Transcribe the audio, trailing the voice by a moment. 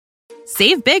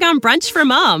Save big on brunch for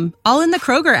mom, all in the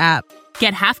Kroger app.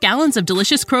 Get half gallons of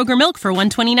delicious Kroger milk for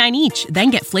 $1.29 each.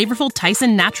 Then get flavorful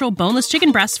Tyson natural boneless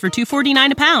chicken breasts for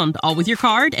 $2.49 a pound, all with your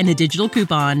card and a digital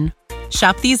coupon.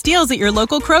 Shop these deals at your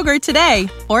local Kroger today,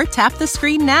 or tap the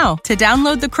screen now to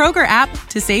download the Kroger app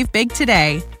to save big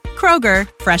today. Kroger,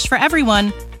 fresh for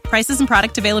everyone. Prices and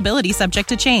product availability subject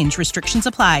to change. Restrictions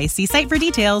apply. See site for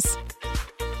details.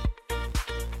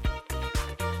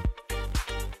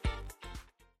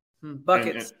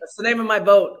 Buckets. That's the name of my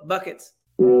boat. Buckets.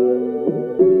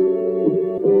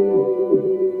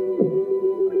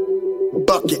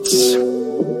 Buckets.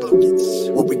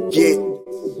 What we get.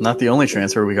 Not the only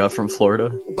transfer we got from Florida.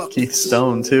 Buckets. Keith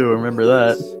Stone, too. Remember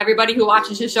that. Everybody who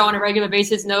watches his show on a regular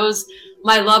basis knows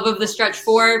my love of the stretch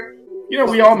four. You know,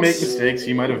 we all make mistakes.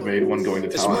 He might have made one going to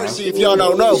Tallahassee. See if y'all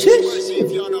don't know.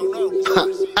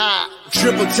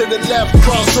 Dribble to the left,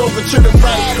 cross over to the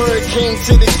right. Hurricane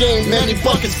to the game, many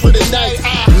buckets for the night.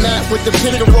 Matt with the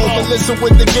pick and roll, Melissa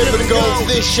with the give and go.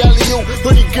 This Shelly, you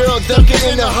hoodie girl dunking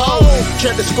in the hole.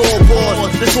 Check the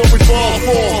scoreboard, this what we fall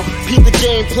for. Peep the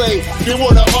gameplay, they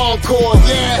want an encore.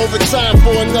 Yeah, overtime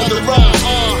for another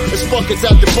round. It's buckets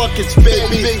out the buckets,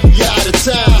 baby. You out of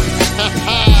time.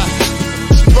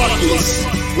 It's buckets.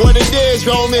 What it is,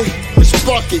 homie? It's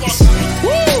buckets.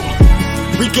 Woo!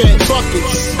 We get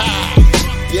buckets.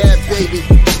 Yeah, baby.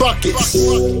 Buckets.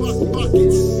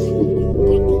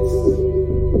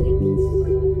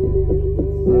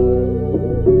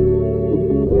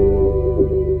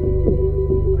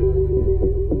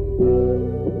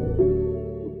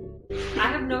 I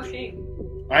have no shame.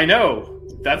 I know.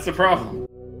 That's the problem.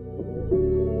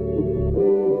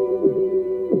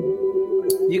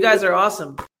 You guys are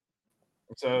awesome.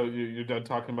 So you're done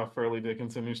talking about Fairleigh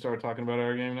Dickinson. You start talking about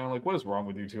our game now. Like, what is wrong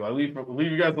with you two? I leave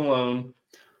you guys alone.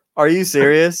 Are you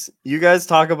serious? You guys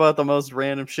talk about the most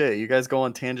random shit. You guys go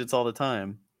on tangents all the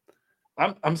time.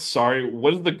 I'm sorry.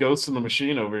 What is the ghost in the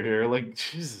machine over here? Like,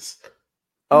 Jesus.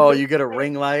 Oh, you get a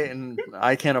ring light and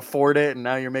I can't afford it, and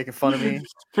now you're making fun of me.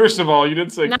 First of all, you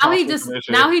didn't say now he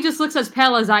just looks as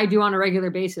pale as I do on a regular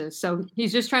basis. So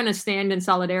he's just trying to stand in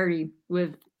solidarity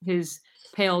with his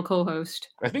pale co-host.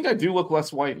 I think I do look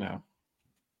less white now.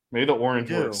 Maybe the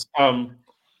orange works.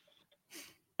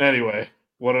 Anyway,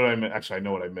 what did I miss? Actually, I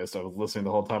know what I missed. I was listening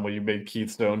the whole time while you made Keith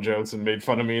Stone jokes and made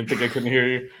fun of me and think I couldn't hear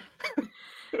you.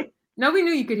 No, we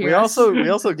knew you could hear us. We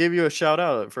also gave you a shout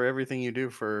out for everything you do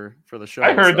for the show.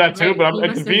 I heard that too, but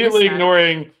I'm conveniently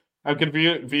ignoring. I'm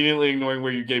conveniently ignoring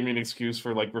where you gave me an excuse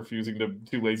for like refusing to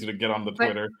too lazy to get on the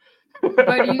Twitter.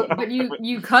 But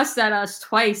you cussed at us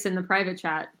twice in the private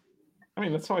chat. I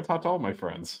mean, that's how I talk to all my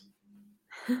friends.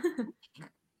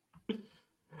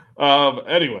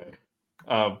 Anyway,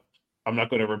 I'm not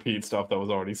going to repeat stuff that was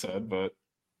already said, but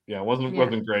yeah, it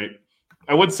wasn't great.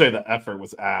 I would say the effort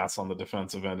was ass on the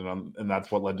defensive end, and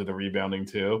that's what led to the rebounding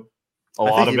too. A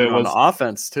lot of it was on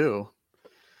offense too.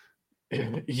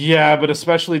 Yeah, but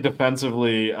especially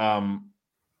defensively,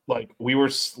 like we were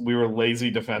lazy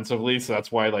defensively, so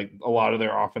that's why like a lot of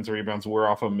their offensive rebounds were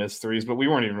off of missed threes, but we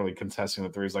weren't even really contesting the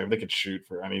threes. Like they could shoot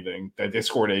for anything. They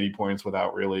scored 80 points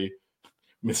without really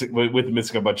missing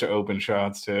a bunch of open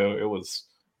shots too.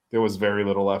 There was very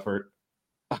little effort.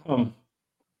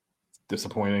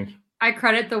 Disappointing. I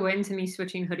credit the win to me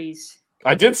switching hoodies.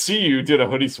 I did see you did a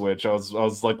hoodie switch. I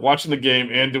was like watching the game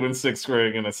and doing sixth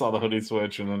grade, and I saw the hoodie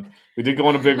switch, and then we did go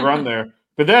on a big run there.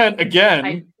 But then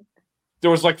again, there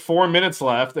was like 4 minutes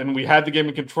left, and we had the game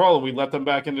in control, and we let them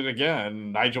back in it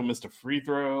again. Nigel missed a free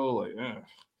throw. Like,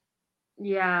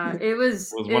 yeah, it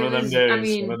was one of them days. I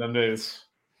mean, one of them days.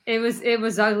 It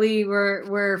was ugly.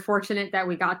 We're fortunate that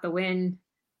we got the win.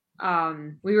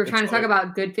 We were trying to talk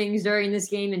about good things during this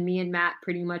game, and me and Matt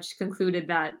pretty much concluded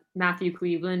that Matthew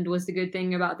Cleveland was the good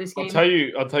thing about this game.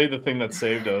 I'll tell you the thing that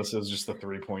saved us is just the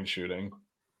 3-point shooting.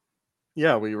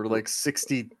 Yeah, we were like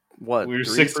 60. What? We were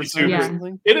 62%.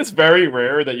 Yeah. It is very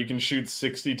rare that you can shoot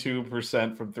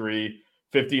 62% from three,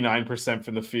 59%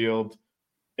 from the field,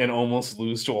 and almost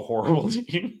lose to a horrible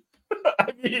team.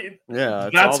 I mean, yeah,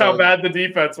 that's how bad the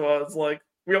defense was. Like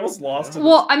we almost lost.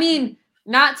 Well, I mean.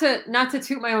 Not to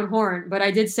toot my own horn, but I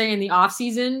did say in the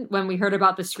offseason when we heard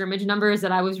about the scrimmage numbers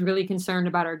that I was really concerned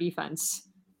about our defense.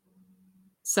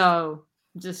 So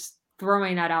just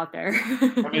throwing that out there.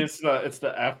 I mean, it's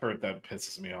the effort that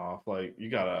pisses me off. Like you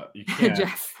can't.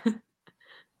 Jeff.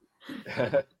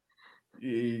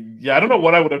 Yeah, I don't know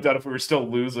what I would have done if we were still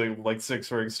losing like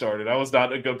 6 rings started. I was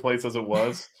not in a good place as it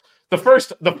was. The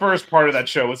first part of that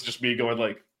show was just me going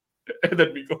like. And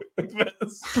then me going like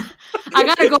this. I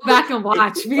gotta go back and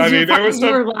watch. I mean,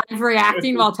 you were live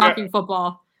reacting while talking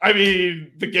football. I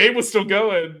mean, the game was still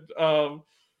going,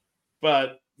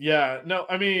 but Yeah, no,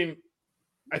 I mean,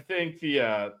 I think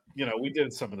we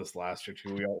did some of this last year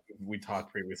too. We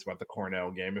talked previously about the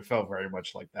Cornell game. It felt very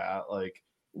much like that. Like,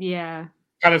 Yeah,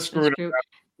 kind of screwed true. up.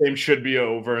 Game should be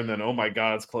over, and then oh my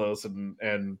god, it's close,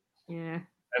 and Yeah.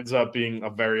 ends up being a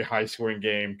very high scoring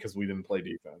game because we didn't play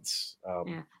defense.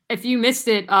 Yeah. If you missed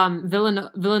it,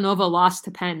 Villanova lost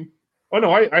to Penn. Oh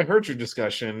no, I heard your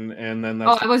discussion, and then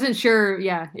that's I wasn't sure.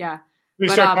 Yeah. we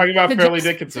start talking about Fairleigh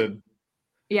Dickinson.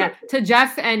 Yeah, to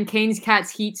Jeff and Canes Cats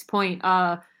Heat's point,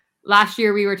 last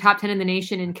year we were top 10 in the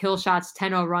nation in kill shots,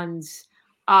 10-0 runs.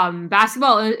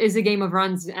 Basketball is a game of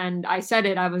runs, and I said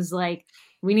it. I was like,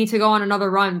 we need to go on another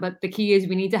run, but the key is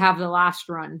we need to have the last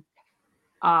run.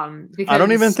 Because I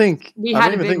don't even think we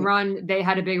had a big run, they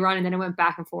had a big run, and then it went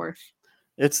back and forth.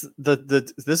 It's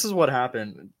this is what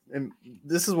happened, and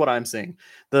this is what I'm seeing.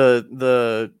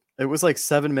 It was like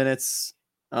 7 minutes.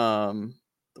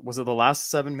 Was it the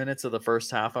last 7 minutes of the first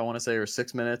half? I want to say, or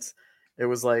 6 minutes. It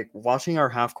was like watching our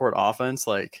half court offense.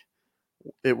 Like,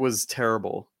 it was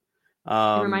terrible.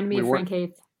 It reminded me of Frank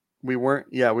Haith. We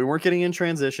weren't getting in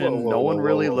transition. No one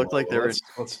really looked like they were.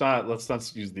 Let's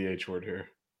not use the H word here.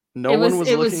 No one was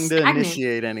looking to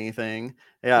initiate anything.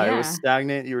 Yeah, it was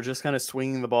stagnant. You were just kind of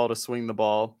swinging the ball to swing the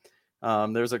ball.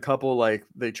 There's a couple, like,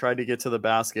 they tried to get to the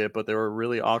basket, but they were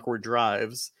really awkward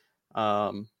drives.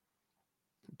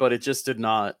 But it just did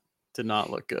not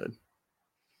look good.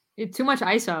 It's too much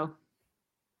ISO.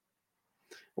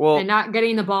 Well, and not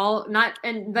getting the ball,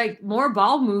 more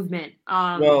ball movement.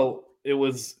 Well, it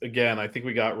was, again, I think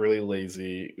we got really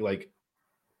lazy. Like,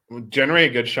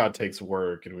 generating a good shot takes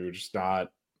work, and we were just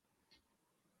not.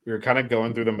 We were kind of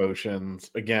going through the motions.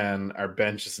 Again, our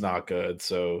bench is not good,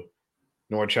 so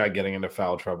Norchad getting into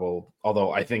foul trouble.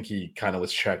 Although I think he kind of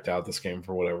was checked out this game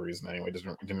for whatever reason. Anyway,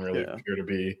 didn't really appear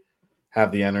to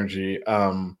have the energy.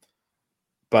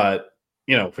 But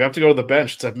if we have to go to the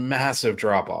bench, it's a massive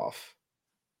drop off.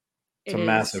 It's a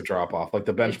massive drop off. Like,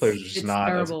 the bench players are just not.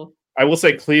 Terrible. I will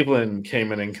say Cleveland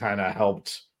came in and kind of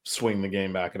helped swing the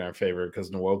game back in our favor because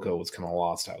Nwoko was kind of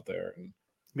lost out there. You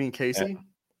mean Casey?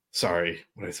 Sorry,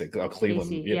 what did I say? Cleveland.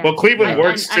 Casey, yeah. Well, Cleveland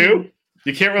works too.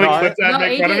 You can't really clip that and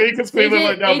make fun of me because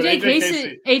Cleveland.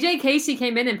 AJ Casey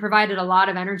came in and provided a lot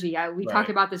of energy. We talked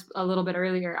about this a little bit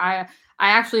earlier. I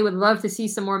actually would love to see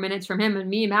some more minutes from him. And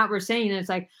me and Matt were saying it's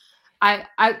like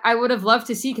I would have loved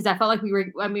to see, because I felt like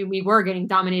we were getting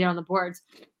dominated on the boards.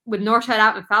 With Norchad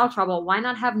out in foul trouble, why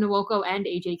not have Nwoko and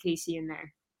AJ Casey in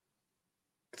there?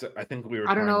 I think we were.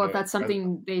 I don't know if that's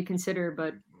something they consider,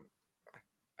 but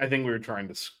I think we were trying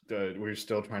to. We were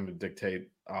still trying to dictate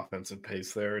offensive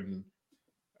pace there, and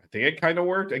I think it kind of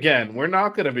worked. Again, we're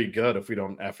not going to be good if we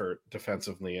don't effort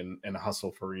defensively and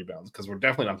hustle for rebounds, because we're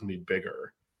definitely not going to be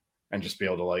bigger and just be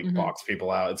able to box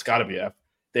people out. It's got to be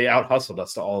they out hustled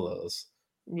us to all those.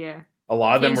 Yeah, a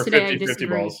lot of them were 50-50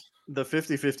 balls. The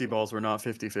 50-50 balls were not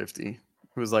 50-50. It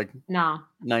was like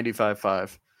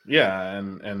 95-5. Yeah,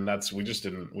 and that's we just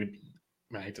didn't.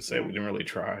 I hate to say it, we didn't really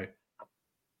try.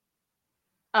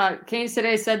 Canes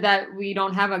today said that we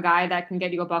don't have a guy that can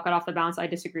get you a bucket off the bounce. I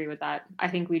disagree with that. I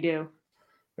think we do.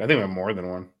 I think we have more than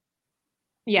one.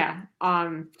 Yeah.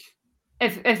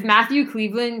 If Matthew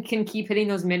Cleveland can keep hitting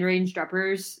those mid-range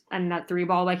jumpers and that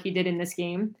 3-ball like he did in this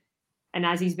game, and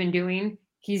as he's been doing,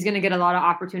 he's going to get a lot of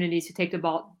opportunities to take the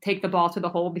ball to the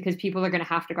hole, because people are going to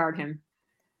have to guard him.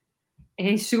 And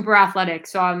he's super athletic.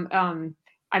 So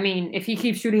if he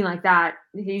keeps shooting like that,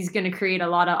 he's going to create a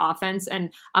lot of offense.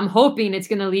 And I'm hoping it's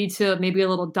going to lead to maybe a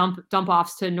little dump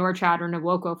offs to Norchad or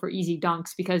Nwoko for easy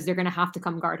dunks, because they're going to have to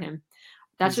come guard him.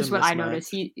 That's just what I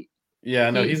noticed. He's a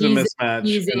mismatch.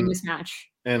 He's a mismatch.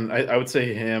 And I would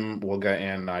say him, Wilga,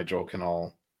 and Nigel can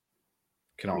all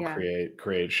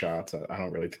create shots. I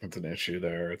don't really think it's an issue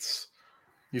there.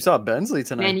 You saw Bensley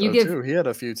tonight, too. He had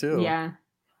a few too. Yeah.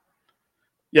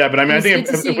 Yeah, but I think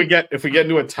if we get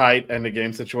into a tight end of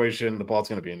game situation, the ball's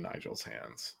going to be in Nigel's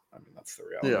hands. That's the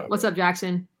reality. Yeah. What's up,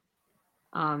 Jackson?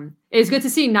 It's good to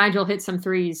see Nigel hit some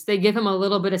threes. They give him a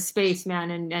little bit of space,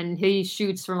 man, and he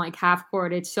shoots from like half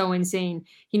court. It's so insane.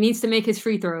 He needs to make his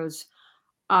free throws.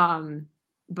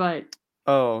 But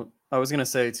I was gonna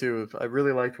say too, I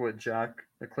really liked what Jack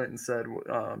Clinton said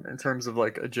in terms of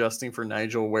like adjusting for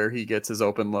Nigel where he gets his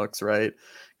open looks, right?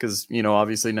 Because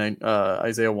obviously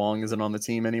Isaiah Wong isn't on the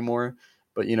team anymore,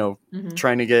 but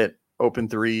trying to get open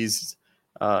threes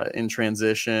in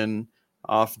transition,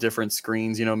 off different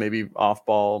screens, maybe off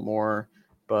ball more.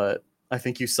 But I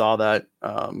think you saw that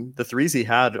the threes he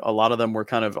had, a lot of them were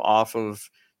kind of off of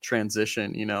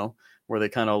transition, where they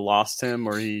kind of lost him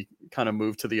or he kind of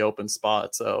moved to the open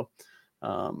spot. So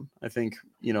I think,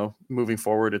 moving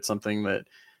forward, it's something that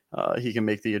he can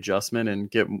make the adjustment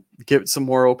and get some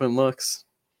more open looks.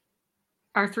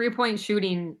 Our 3-point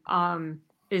shooting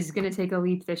is going to take a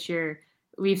leap this year.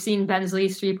 We've seen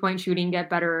Bensley's 3-point shooting get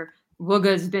better.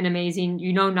 Wooga's been amazing.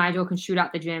 Nigel can shoot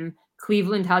out the gym.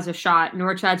 Cleveland has a shot.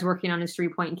 Norchad's working on his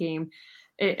 3-point game.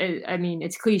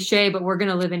 It's cliche, but we're going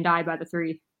to live and die by the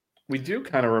 3. We do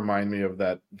kind of remind me of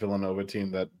that Villanova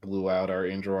team that blew out our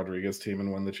Angel Rodriguez team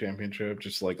and won the championship.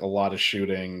 Just like a lot of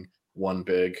shooting, one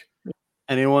big.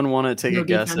 Anyone want to take a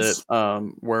defense. guess at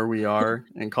where we are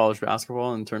in college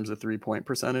basketball in terms of 3-point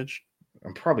percentage?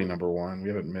 I'm probably number 1. We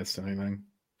haven't missed anything.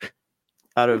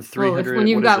 Out of 300, when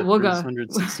you've got Wooga.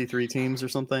 363 teams or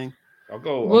something?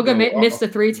 Wooga missed the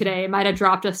 3 today. It might have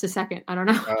dropped us to second. I don't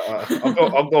know.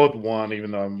 I'll go with 1,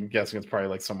 even though I'm guessing it's probably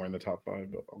like somewhere in the top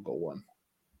 5, but I'll go 1.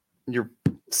 Your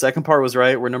second part was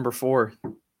right. We're number 4.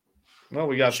 Well,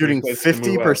 we got shooting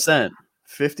 50%.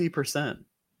 50%.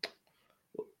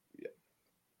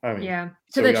 I mean, yeah.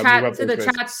 So to the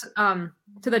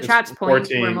chat's point,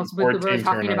 where most people were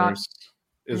talking about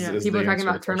people are talking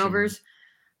about turnovers.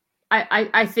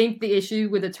 I think the issue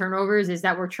with the turnovers is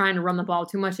that we're trying to run the ball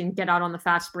too much and get out on the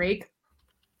fast break.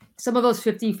 Some of those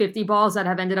 50-50 balls that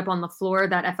have ended up on the floor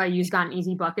that FIU's gotten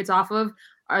easy buckets off of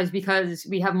is because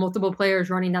we have multiple players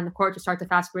running down the court to start the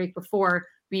fast break before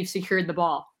we've secured the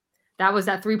ball. That was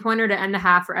that 3-pointer to end the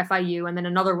half for FIU, and then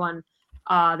another one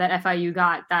that FIU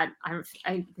got that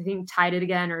I think tied it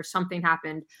again or something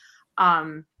happened.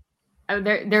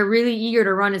 They're really eager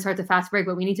to run and start the fast break,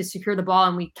 but we need to secure the ball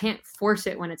and we can't force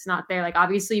it when it's not there. Like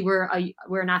obviously we're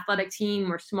an athletic team,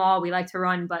 we're small, we like to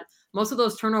run, but most of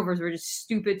those turnovers were just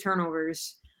stupid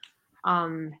turnovers.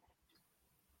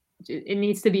 It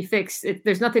needs to be fixed.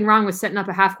 There's nothing wrong with setting up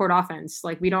a half-court offense.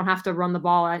 Like we don't have to run the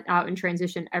ball out in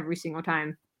transition every single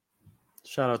time.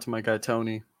 Shout out to my guy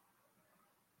Tony.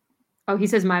 Oh, he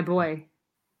says my boy.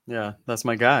 Yeah, that's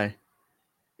my guy.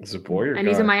 Is a boy or and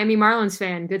guy? He's a Miami Marlins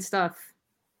fan. Good stuff.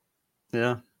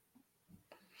 Yeah.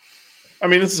 I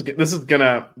mean, this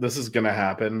is gonna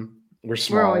happen. We're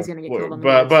small. We're always gonna get killed.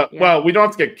 Well, we don't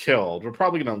have to get killed. We're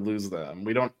probably gonna lose them.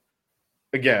 We don't.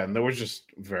 Again, there was just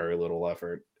very little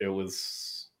effort. It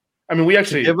was. I mean, we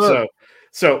actually.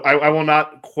 So I will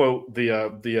not quote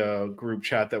the group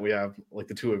chat that we have, like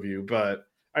the two of you, but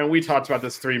I mean, we talked about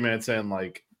this 3 minutes in.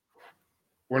 Like,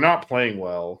 we're not playing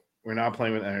well. We're not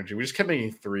playing with energy. We just kept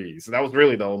making threes. So that was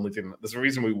really the only thing. That's the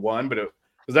reason we won, but it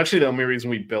was actually the only reason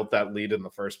we built that lead in the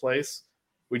first place.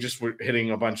 We just were hitting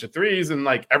a bunch of threes, and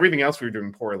like everything else we were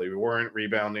doing poorly. We weren't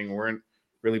rebounding. We weren't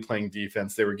really playing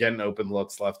defense. They were getting open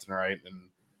looks left and right, and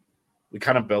we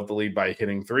kind of built the lead by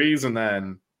hitting threes, and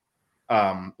then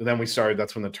we started.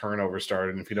 That's when the turnover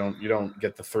started. And if you don't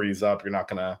get the threes up, you're not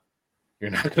gonna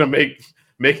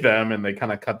make them, and they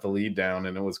kind of cut the lead down,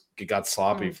 and it got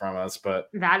sloppy from us. But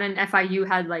that and FIU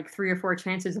had like 3 or 4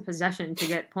 chances of possession to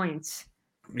get points.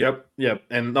 Yep.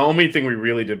 And the only thing we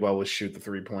really did well was shoot the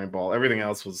 3-point ball. Everything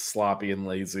else was sloppy and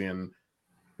lazy, and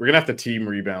we're gonna have to team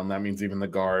rebound. That means even the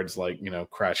guards,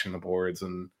 crashing the boards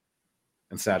and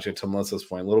snatching. To Melissa's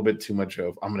point, a little bit too much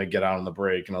of I'm gonna get out on the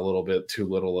break, and a little bit too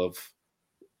little of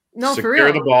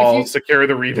secure the ball, secure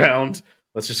the rebound.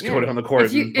 Let's just go down the court.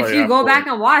 If you go back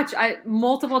and watch,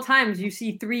 multiple times you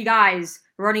see 3 guys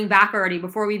running back already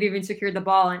before we've even secured the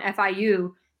ball, and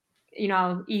FIU,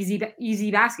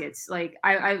 easy baskets. Like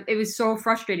it was so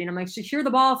frustrating. I'm like, secure the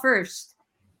ball first.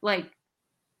 Like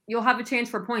you'll have a chance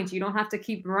for points. You don't have to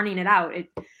keep running it out.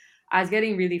 I was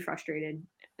getting really frustrated.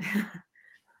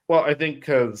 Well, I think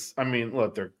because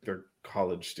look, they're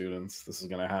college students. This is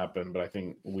going to happen, but I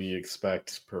think we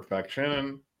expect perfection,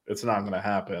 and it's not going to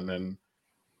happen. And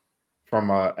from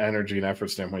an energy and effort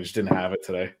standpoint, just didn't have it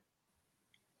today.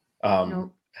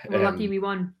 Nope. We're lucky we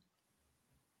won.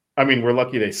 I mean, we're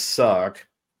lucky they suck,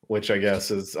 which I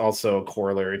guess is also a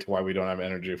corollary to why we don't have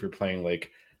energy. If we're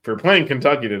playing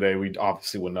Kentucky today, we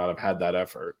obviously would not have had that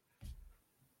effort,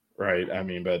 right? I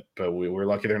mean, but we're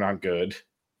lucky they're not good.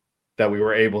 That we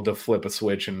were able to flip a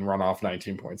switch and run off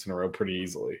 19 points in a row pretty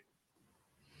easily,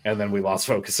 and then we lost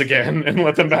focus again and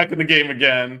let them back in the game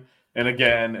again and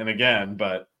again and again.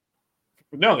 But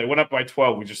no, they went up by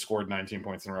 12. We just scored 19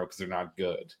 points in a row because they're not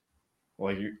good.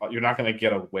 Like you're not going to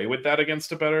get away with that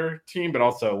against a better team, but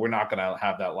also we're not going to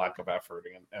have that lack of effort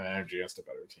and energy against a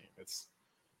better team.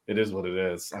 It is what it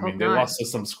is. I mean, they lost to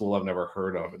some school I've never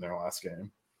heard of in their last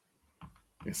game.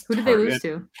 Who did they lose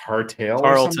to?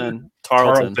 Tarleton.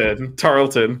 What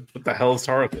the hell is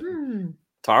Tarleton?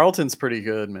 Tarleton's pretty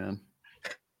good, man.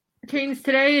 Canes,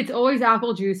 today it's always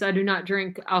apple juice. I do not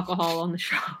drink alcohol on the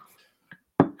show.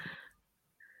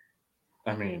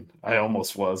 I mean, I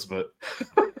almost was, but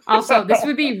also, this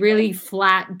would be really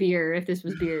flat beer if this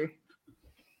was beer.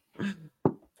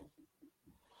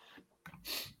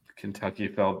 Kentucky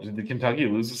fell. Did Kentucky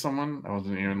lose to someone? I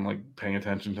wasn't even paying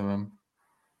attention to them.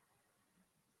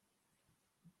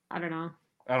 I don't know.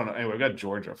 Anyway, we got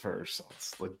Georgia first. So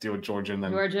let's deal with Georgia and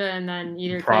then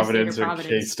either Providence K-State or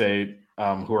K-State,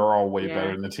 who are all way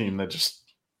better than the team that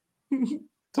just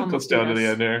took us down to the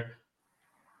end there.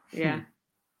 Yeah.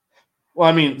 Well,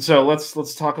 I mean, so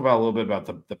let's talk about a little bit about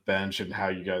the bench and how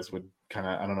you guys would kind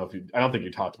of. I don't think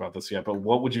you talked about this yet, but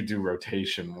what would you do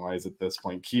rotation wise at this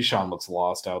point? Keyshawn looks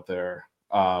lost out there.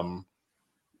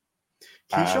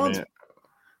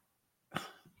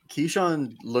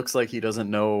 Keyshawn looks like he doesn't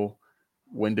know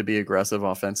when to be aggressive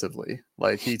offensively.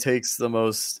 Like he takes the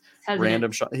most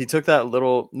random shot. He took that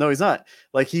little. No, he's not.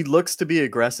 Like he looks to be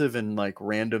aggressive in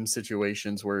random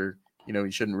situations where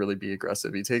he shouldn't really be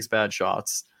aggressive. He takes bad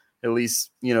shots. At least,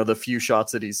 the few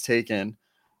shots that he's taken,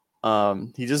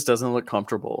 he just doesn't look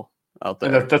comfortable out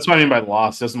there. And that's what I mean by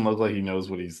lost. Doesn't look like he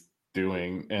knows what he's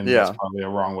doing, and that's probably a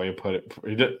wrong way to put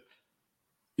it.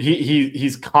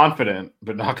 He's confident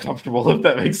but not comfortable, if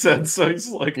that makes sense. So he's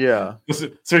so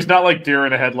he's not deer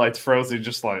in the headlights frozen. He's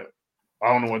just I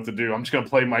don't know what to do. I'm just gonna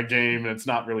play my game, and it's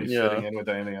not really fitting in with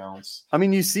anything else. I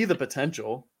mean, you see the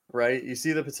potential, right? You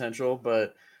see the potential,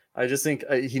 but I just think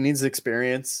he needs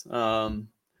experience.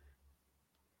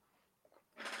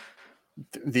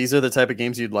 These are the type of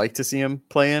games you'd like to see him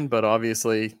play in, but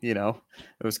obviously, it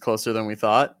was closer than we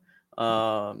thought.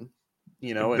 And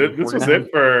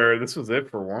this was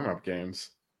it for warm-up games.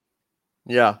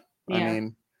 Yeah. I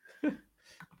mean,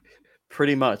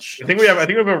 pretty much. I think we have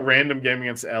a random game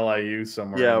against LIU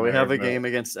somewhere. Yeah, we have a game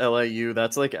against LIU.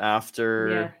 That's after.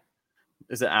 Yeah.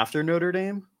 Is it after Notre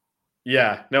Dame?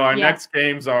 Yeah. No, our next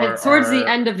games are towards the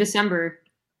end of December.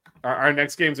 Our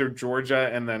next games are Georgia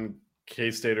and then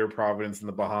K-State or Providence in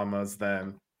the Bahamas,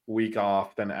 then week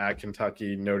off, then at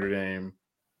Kentucky, Notre Dame,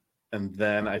 and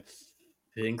then I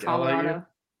think Colorado.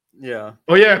 LIU. Yeah.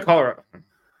 Oh yeah, Colorado.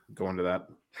 Go into that.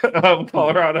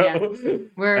 Colorado.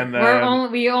 Yeah.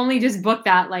 We only just booked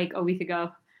that a week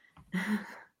ago.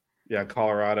 Yeah,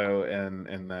 Colorado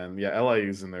and then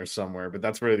LIU's in there somewhere, but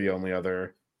that's really the only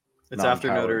other. It's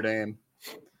after Notre Dame.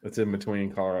 It's in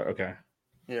between Colorado. Okay.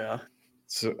 Yeah.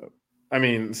 So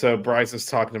Bryce is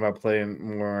talking about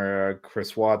playing more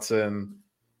Chris Watson.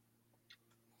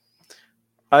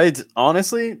 Chris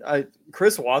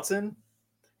Watson,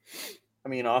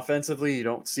 offensively, you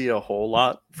don't see a whole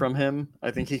lot from him.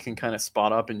 I think he can kind of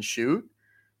spot up and shoot.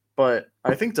 But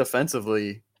I think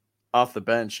defensively, off the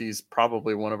bench, he's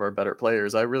probably one of our better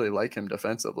players. I really like him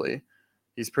defensively.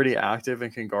 He's pretty active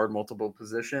and can guard multiple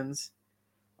positions.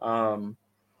 But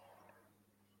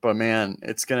man,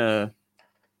 it's gonna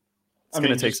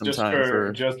take some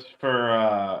time just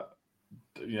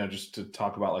to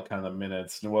talk about kind of the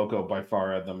minutes. Nwoko by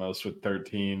far had the most with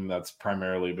 13. That's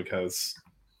primarily because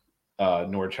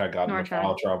Norchad got into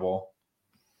foul trouble.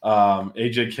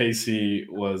 AJ Casey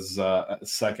was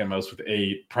second most with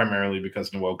 8, primarily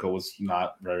because Nwoko was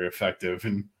not very effective,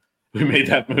 and we made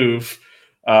that move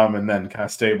and then kind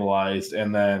of stabilized.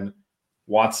 And then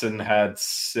Watson had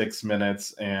 6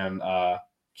 minutes, and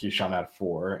Keyshawn had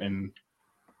 4. And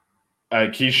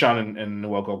Keyshawn and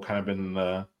Nwoko kind of been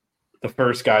the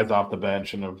first guys off the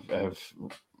bench and have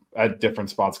at different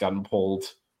spots gotten pulled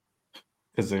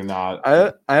because they're not.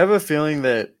 I have a feeling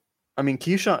that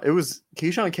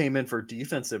Keyshawn came in for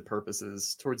defensive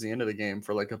purposes towards the end of the game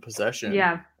for a possession.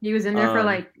 Yeah, he was in there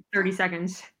for 30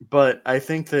 seconds. But I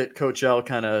think that Coach L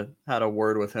kind of had a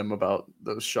word with him about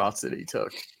those shots that he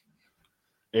took.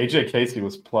 AJ Casey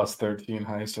was plus 13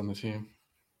 highest on the team.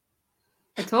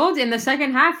 I told you in the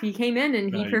second half he came in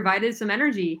and he provided some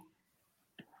energy,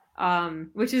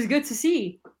 which is good to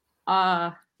see.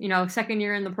 Second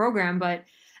year in the program, but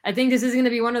I think this is going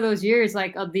to be one of those years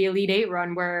of the Elite Eight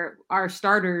run where our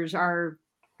starters are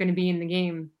going to be in the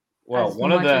game. Well,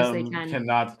 one of them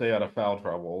cannot stay out of foul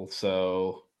trouble.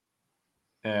 So,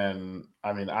 and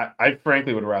I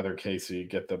frankly would rather Casey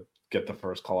get the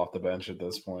first call off the bench at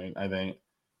this point. I think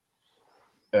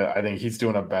he's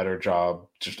doing a better job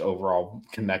just overall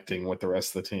connecting with the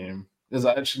rest of the team.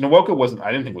 Nwoko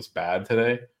I didn't think was bad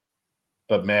today,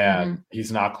 but man,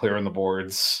 he's not clearing the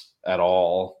boards at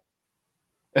all.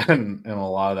 And a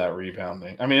lot of that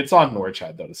rebounding. It's on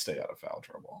Norchad though to stay out of foul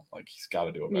trouble. He's got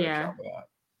to do a better job of that.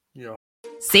 Yeah.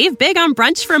 Save big on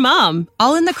brunch for mom,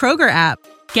 all in the Kroger app.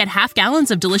 Get half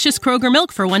gallons of delicious Kroger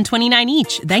milk for $1.29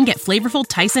 each. Then get flavorful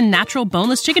Tyson natural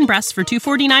boneless chicken breasts for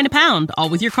 $2.49 a pound, all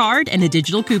with your card and a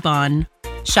digital coupon.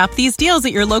 Shop these deals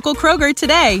at your local Kroger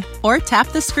today, or tap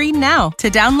the screen now to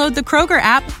download the Kroger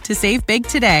app to save big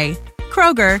today.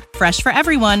 Kroger, fresh for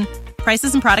everyone.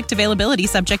 Prices and product availability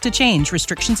subject to change.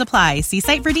 Restrictions apply. See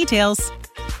site for details.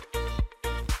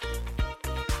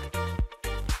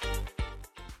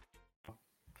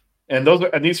 And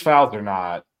these fouls are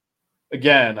not,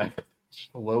 again, a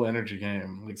low energy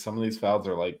game. Like some of these fouls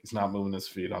are like he's not moving his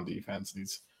feet on defense.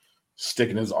 He's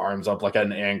sticking his arms up like at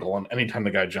an angle, and anytime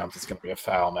the guy jumps, it's going to be a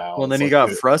foul now. Well, it's then he like,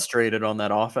 got frustrated on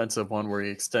that offensive one where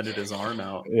he extended his arm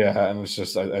out. Yeah, and it's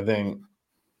just I think,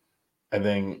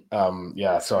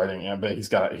 yeah. So I think, yeah, but he's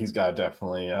got to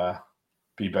definitely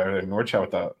be better than Norchad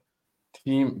with that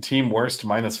team worst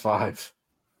 -5.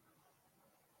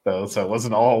 So it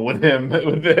wasn't all with him.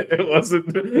 It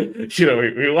wasn't,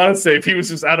 we want to say if he was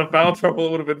just out of foul trouble, it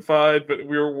would have been fine, but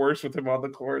we were worse with him on the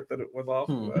court than it was off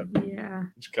of that. Yeah.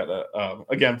 Which kind of,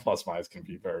 again, plus minus can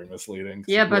be very misleading.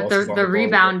 Yeah, but the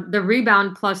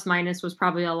rebound plus minus was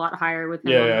probably a lot higher with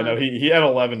him. Yeah, no, he had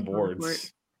 11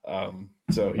 boards.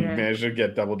 So he managed to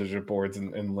get double-digit boards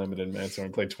in limited minutes, and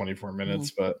we played 24 minutes,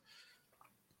 but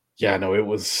yeah, no, it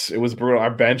was brutal.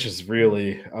 Our bench is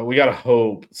really we gotta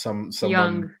hope someone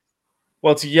young.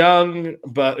 Well, it's young,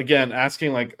 but again,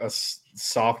 asking like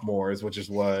sophomores, which is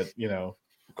what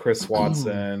Chris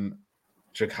Watson,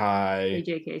 Jakai,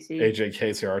 AJ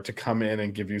Casey are, to come in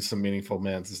and give you some meaningful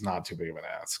minutes is not too big of an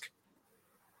ask.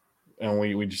 And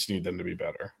we just need them to be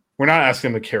better. We're not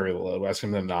asking them to carry the load. We're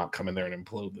asking them to not come in there and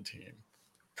implode the team.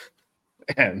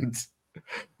 And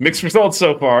mixed results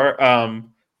so far.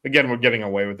 Again, we're getting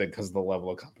away with it because the level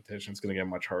of competition is going to get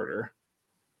much harder.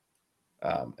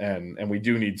 And we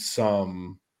do need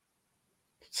something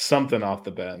off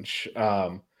the bench.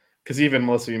 Because even,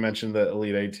 Melissa, you mentioned the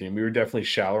Elite 8 team. We were definitely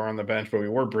shallower on the bench, but we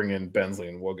were bringing Bensley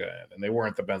and Wooga in. And they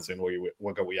weren't the Bensley and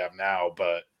Wooga we have now,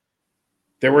 but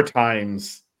there were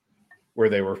times where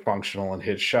they were functional and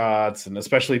hit shots. And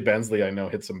especially Bensley, I know,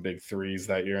 hit some big threes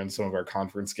that year in some of our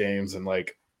conference games. And,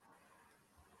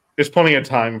 there's plenty of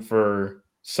time for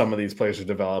some of these players to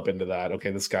develop into that.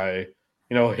 Okay, this guy,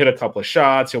 hit a couple of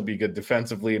shots. He'll be good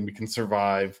defensively, and we can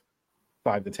survive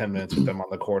 5 to 10 minutes with them on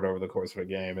the court over the course of a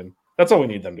game. And that's all we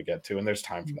need them to get to. And there's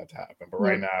time for that to happen. But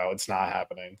right now, it's not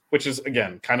happening, which is,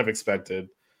 again, kind of expected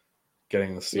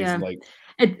getting the season.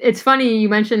 It's funny you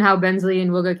mentioned how Bensley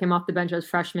and Wooga came off the bench as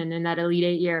freshmen in that Elite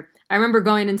 8 year. I remember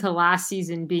going into last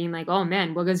season being like, oh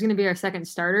man, Wooga's going to be our second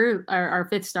starter, our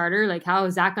fifth starter. Like, how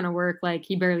is that going to work? Like,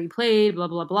 he barely played, blah,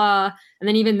 blah, blah. And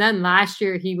then even then last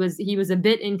year, he was a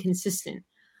bit inconsistent.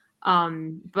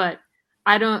 But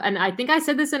I think I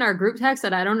said this in our group text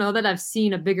that I don't know that I've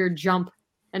seen a bigger jump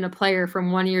in a player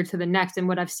from one year to the next than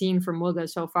what I've seen from Wooga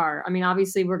so far. I mean,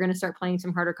 obviously we're going to start playing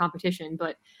some harder competition,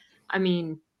 but I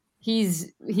mean,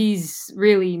 he's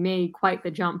really made quite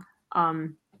the jump.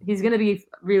 He's going to be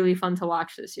really fun to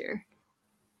watch this year.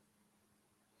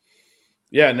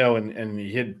 Yeah, no, and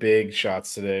he hit big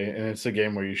shots today, and it's a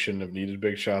game where you shouldn't have needed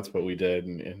big shots, but we did,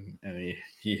 and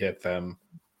he hit them.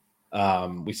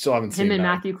 We still haven't seen him and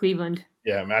Matthew Cleveland.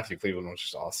 Yeah, Matthew Cleveland was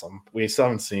just awesome. We still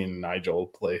haven't seen Nigel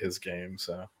play his game,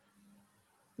 so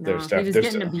he was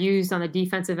getting abused on the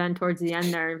defensive end towards the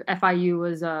end there. FIU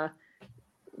was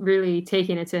really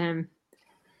taking it to him.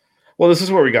 Well, this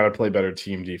is where we got to play better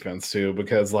team defense too,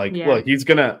 because look, he's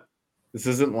gonna. This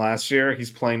isn't last year. He's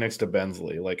playing next to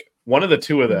Bensley. One of the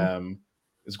two of them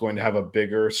is going to have a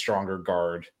bigger, stronger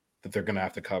guard that they're going to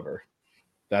have to cover.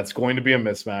 That's going to be a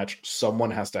mismatch.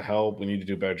 Someone has to help. We need to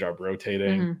do a better job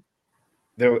rotating.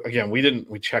 There again,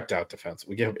 we checked out defense.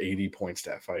 We gave 80 points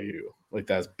to FIU.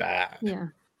 That's bad. Yeah,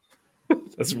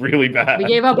 that's really bad. We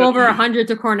gave up over 100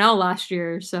 to Cornell last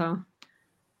year, so.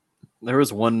 There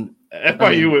was one.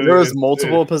 FIU there was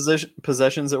multiple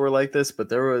possessions that were like this, but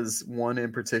there was one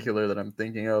in particular that I'm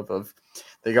thinking of.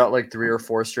 They got 3 or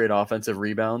 4 straight offensive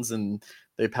rebounds, and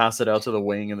they passed it out to the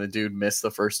wing, and the dude missed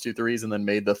the first 2 threes and then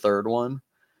made the third one.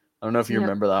 I don't know if you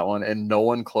remember that one, and no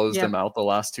one closed him out the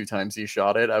last 2 times he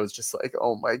shot it. I was just like,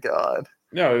 oh my god.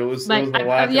 No, it was I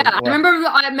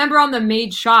remember on the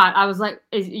made shot, I was like,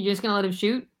 "Is you just gonna let him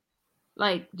shoot?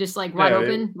 Wide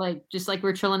open, just like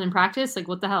we're chilling in practice?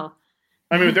 What the hell?"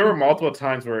 I mean, there were multiple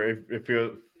times where it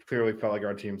clearly felt like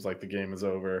our team's the game is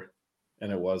over, and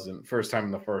it wasn't. First time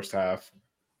in the first half.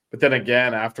 But then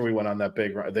again, after we went on that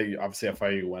big run, obviously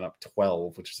FIU went up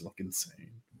 12, which is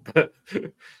insane. But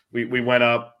we went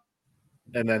up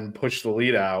and then pushed the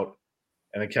lead out,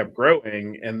 and it kept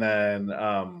growing. And then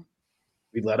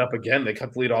we let up again. They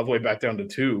cut the lead all the way back down to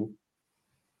 2.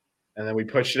 And then we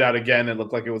pushed it out again. It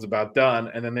looked like it was about done.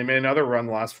 And then they made another run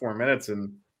the last 4 minutes,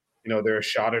 and they're a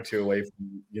shot or 2 away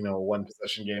from, one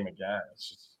possession game again. It's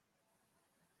just,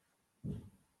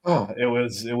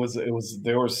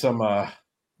 there was some, got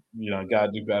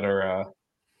to do better,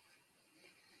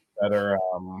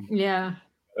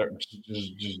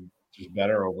 just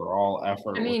better overall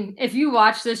effort. I mean, if you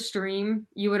watch this stream,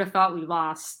 you would have thought we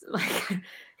lost.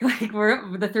 Like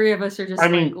we're the three of us are just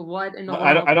like, what in the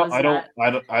world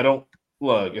I don't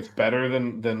look. It's better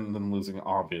than losing,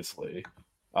 obviously,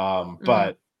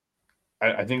 but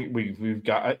I think we've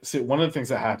got. See, one of the things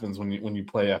that happens when you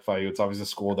play FIU, it's obviously a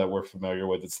school that we're familiar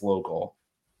with. It's local.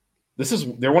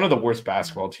 They're one of the worst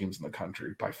basketball teams in the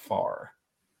country by far.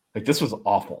 Like, this was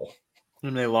awful.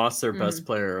 And they lost their best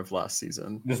player of last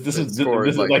season. This is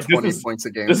 20 points a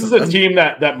game. This is a team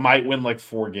that might win like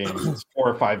 4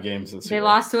 or 5 games this year. They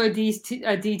lost to a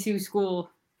D2 school.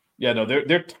 Yeah, no,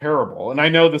 they're terrible. And I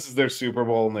know this is their Super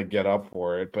Bowl and they get up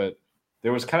for it, but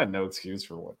there was kind of no excuse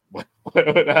for what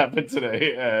happened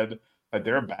today. And like,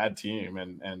 they're a bad team,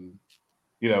 and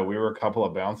we were a couple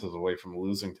of bounces away from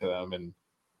losing to them, and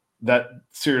that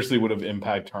seriously would have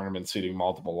impacted tournament seeding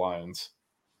multiple lines.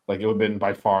 Like, it would have been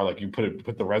by far, like, you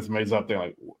put the resumes up there,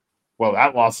 like, well,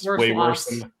 that loss is way worse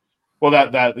than by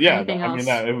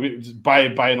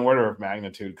an order of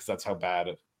magnitude, because that's how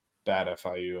bad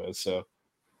FIU is. So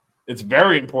it's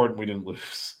very important we didn't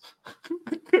lose.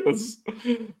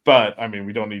 But I mean,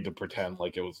 we don't need to pretend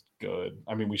like it was good.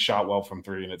 I mean, we shot well from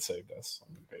 3 and it saved us,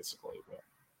 basically.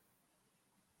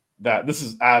 But this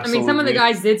is absolutely. I mean, some of the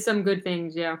guys did some good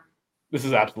things. Yeah. This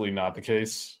is absolutely not the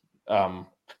case.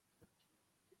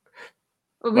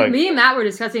 Me and Matt were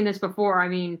discussing this before. I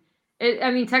mean,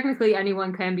 technically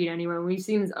anyone can beat anyone. We've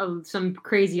seen some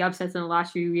crazy upsets in the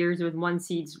last few years with 1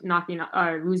 seeds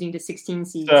losing to 16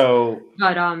 seeds.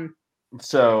 But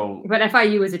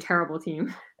FIU is a terrible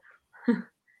team.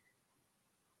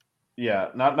 Yeah,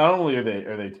 not only are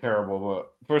they terrible,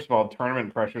 but first of all,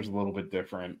 tournament pressure is a little bit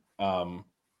different.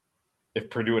 If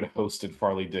Purdue had hosted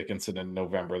Farley Dickinson in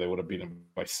November, they would have beaten them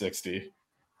by 60.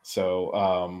 So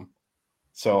I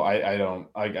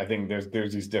think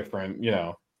there's these different,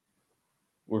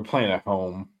 we're playing at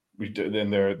home,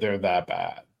 and they're that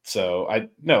bad. So I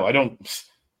don't.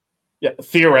 Yeah,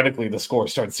 theoretically the score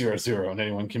starts 0-0 and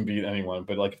anyone can beat anyone.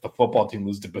 But like, if the football team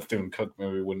loses to Bethune-Cookman,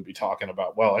 maybe we wouldn't be talking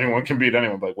about, well, anyone can beat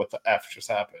anyone. But like, what the F just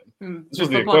happened? This was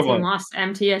the equivalent. Team lost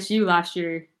MTSU last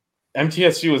year.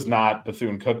 MTSU is not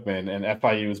Bethune-Cookman, and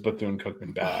FIU is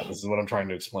Bethune-Cookman bad. This is what I'm trying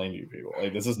to explain to you people.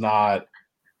 Like, this is not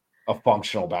a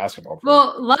functional basketball program.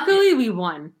 Well, luckily we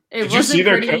won. Did you see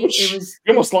their coach? You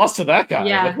almost lost to that guy.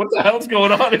 Yeah. Like, what the hell's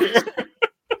going on here?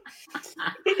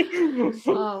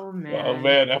 Oh man! Oh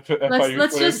man!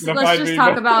 Let's just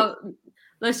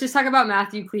talk about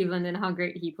Matthew Cleveland and how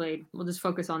great he played. We'll just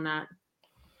focus on that.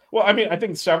 Well, I mean, I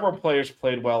think several players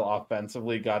played well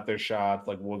offensively, got their shots.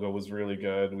 Like, Wooga was really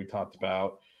good. We talked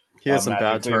about. He had some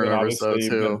bad turnovers though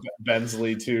too.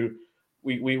 Bensley too.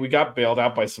 We got bailed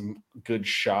out by some good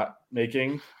shot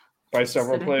making by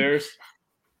several players,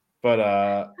 but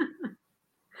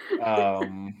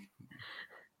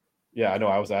yeah, I know.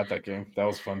 I was at that game. That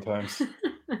was fun times.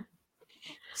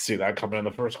 See that coming in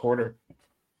the first quarter.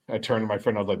 I turned to my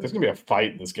friend. I was like, "There's gonna be a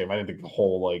fight in this game." I didn't think the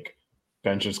whole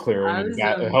bench is clearing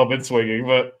and helmet swinging,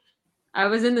 but I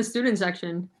was in the student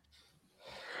section.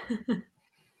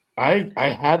 I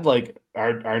had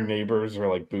our neighbors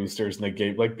were boosters, and they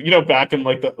gave back in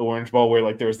the Orange Bowl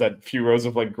where there was that few rows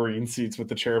of green seats with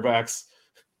the chairbacks.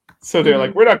 So they're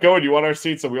like, "We're not going. You want our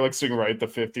seats?" So we were sitting right at the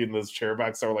 50, and those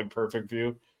chairbacks are perfect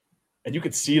view. And you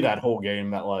could see that whole game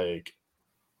that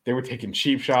they were taking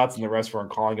cheap shots and the rest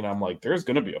weren't calling. And I'm like, there's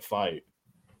going to be a fight.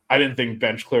 I didn't think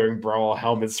bench clearing brawl,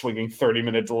 helmet swinging,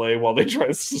 30-minute delay while they try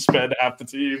to suspend half the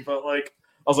team. But I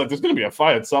was like, there's going to be a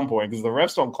fight at some point because the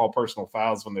refs don't call personal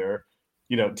fouls when they're,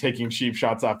 taking cheap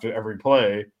shots after every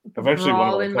play. Eventually,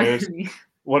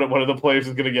 one of the players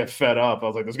is going to get fed up. I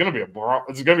was like, there's going to be a brawl.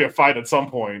 There's going to be a fight at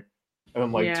some point.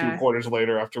 And then 2 quarters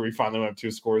later, after we finally went 2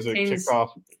 scores, it kicked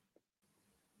off.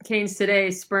 Canes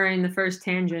today spurring the first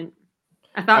tangent.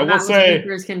 I thought that was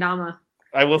Baker's Kendama.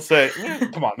 I will say,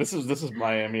 come on, this is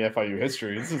Miami-FIU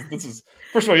history. This is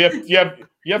first of all, you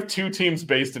have 2 teams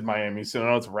based in Miami, so I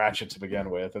know it's ratchet to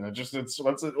begin with, and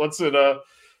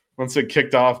once it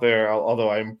kicked off there.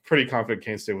 Although I'm pretty confident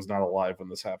Kane State was not alive when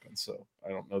this happened, so I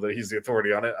don't know that he's the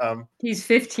authority on it. He's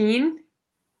 15,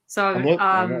 so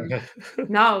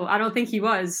no, I don't think he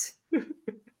was.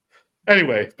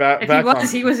 Anyway,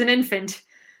 he was an infant.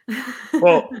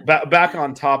 Well, back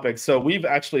on topic. So we've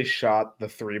actually shot the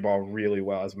 3-ball really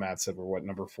well, as Matt said. We're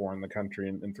number 4 in the country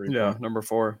in 3-ball. Yeah, number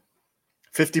 4,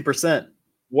 50%.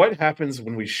 What happens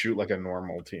when we shoot like a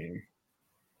normal team?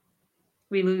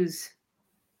 We lose.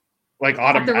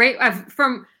 At the rate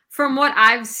from what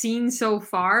I've seen so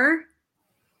far,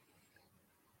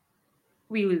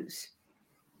 we lose.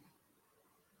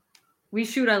 We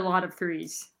shoot a lot of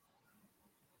threes.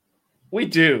 We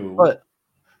do. But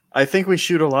I think we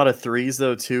shoot a lot of threes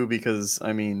though too, because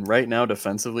I mean, right now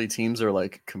defensively, teams are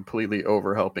like completely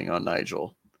overhelping on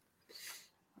Nigel.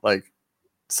 Like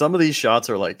some of these shots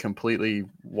are like completely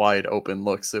wide open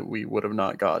looks that we would have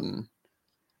not gotten.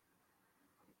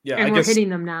 Yeah, and we're hitting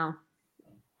them now.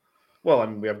 Well, I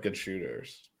mean, we have good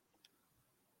shooters.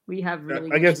 We have really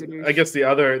good shooters. I guess the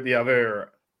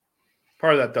other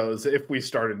part of that though is if we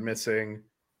started missing,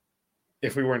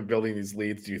 if we weren't building these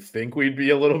leads, do you think we'd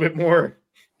be a little bit more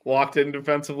locked in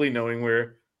defensively, knowing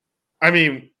I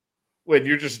mean, when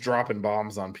you're just dropping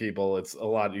bombs on people, it's a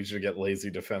lot easier to get lazy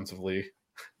defensively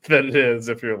than it is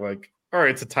if you're like, all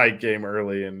right, it's a tight game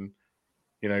early and,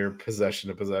 you're possession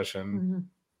to possession. Mm-hmm.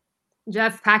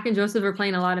 Jeff, Pack and Joseph are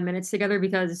playing a lot of minutes together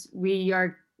because we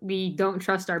don't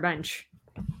trust our bench.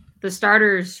 The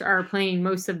starters are playing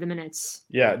most of the minutes.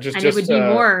 Yeah, it would be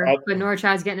more, but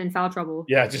Norchad's getting in foul trouble.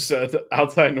 Yeah, just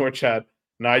outside Norchad,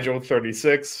 Nigel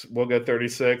 36, we'll get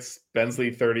 36, Bensley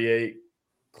 38,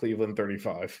 Cleveland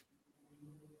 35.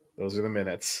 Those are the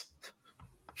minutes.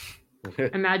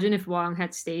 Imagine if Wong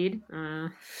had stayed. I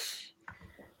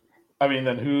mean,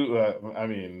 then who?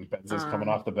 Bensley's coming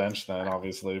off the bench then,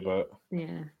 obviously, but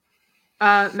yeah.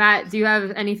 Matt, do you have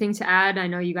anything to add? I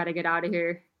know you got to get out of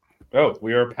here. Oh,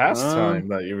 we are past time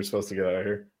that you were supposed to get out of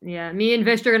here. Yeah, me and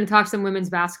Vish are going to talk some women's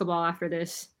basketball after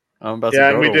this. I'm about to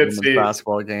go to a women's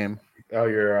basketball game. Oh,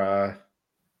 you're are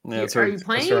you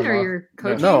playing or you're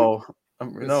coaching? No,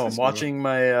 I'm watching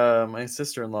my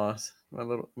sister-in-law's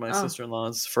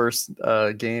sister-in-law's first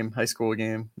high school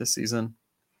game this season.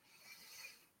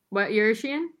 What year is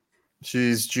she in?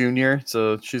 She's junior,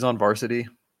 so she's on varsity.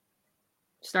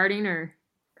 Starting or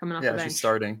coming off the bench? Yeah, she's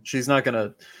starting. She's not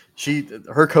gonna.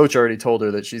 Her coach already told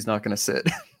her that she's not gonna sit.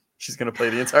 She's gonna play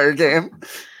the entire game.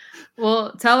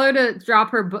 Well, tell her to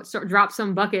drop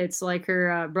some buckets like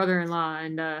her brother-in-law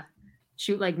and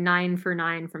shoot like 9 for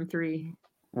 9 from 3.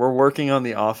 We're working on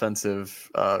the offensive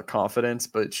confidence,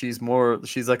 but she's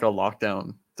like a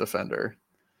lockdown defender.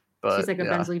 But she's like a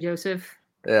Bensley Joseph.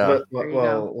 Yeah.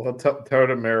 Well, tell her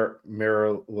to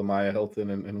mirror Lamaya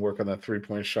Hilton and work on that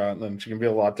 3-point shot, and then she can be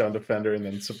a lockdown defender and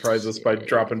then surprise us by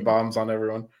dropping bombs on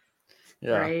everyone.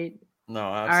 Yeah. Right. No,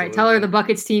 absolutely. All right. Tell her the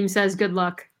Buckets team says good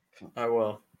luck. I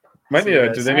will. Do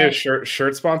they need a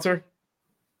shirt sponsor?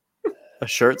 A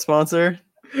shirt sponsor?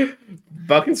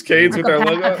 Buckets Canes with their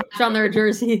logo patch on their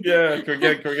jersey. Yeah, can we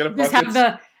get a Buckets? Just have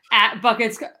the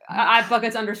 @Buckets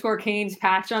 _Canes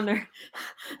patch on there.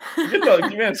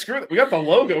 Man, screw it. We got the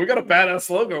logo. We got a badass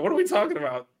logo. What are we talking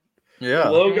about? Yeah,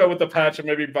 the logo with the patch and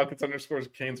maybe Buckets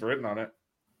 _Canes written on it.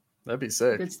 That'd be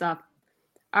sick. Good stuff.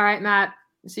 All right, Matt.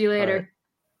 See you later. Right.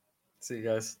 See you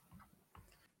guys.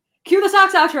 Cue the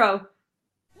Sox outro.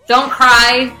 Don't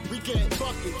cry.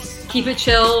 Keep it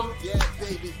chill.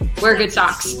 Wear good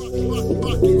socks.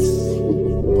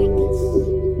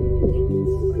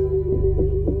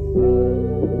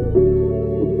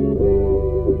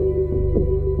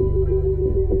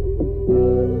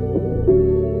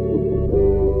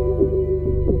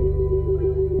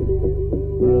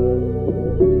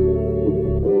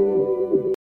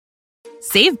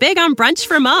 Save big on brunch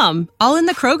for mom, all in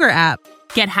the Kroger app.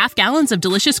 Get half gallons of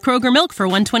delicious Kroger milk for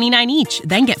 $1.29 each.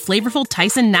 Then get flavorful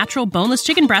Tyson natural boneless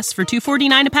chicken breasts for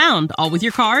 $2.49 a pound, all with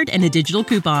your card and a digital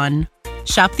coupon.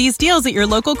 Shop these deals at your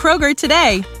local Kroger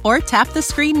today, or tap the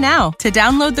screen now to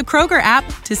download the Kroger app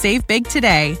to save big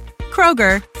today.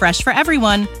 Kroger, fresh for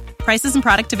everyone. Prices and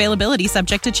product availability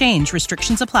subject to change.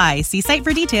 Restrictions apply. See site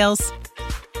for details.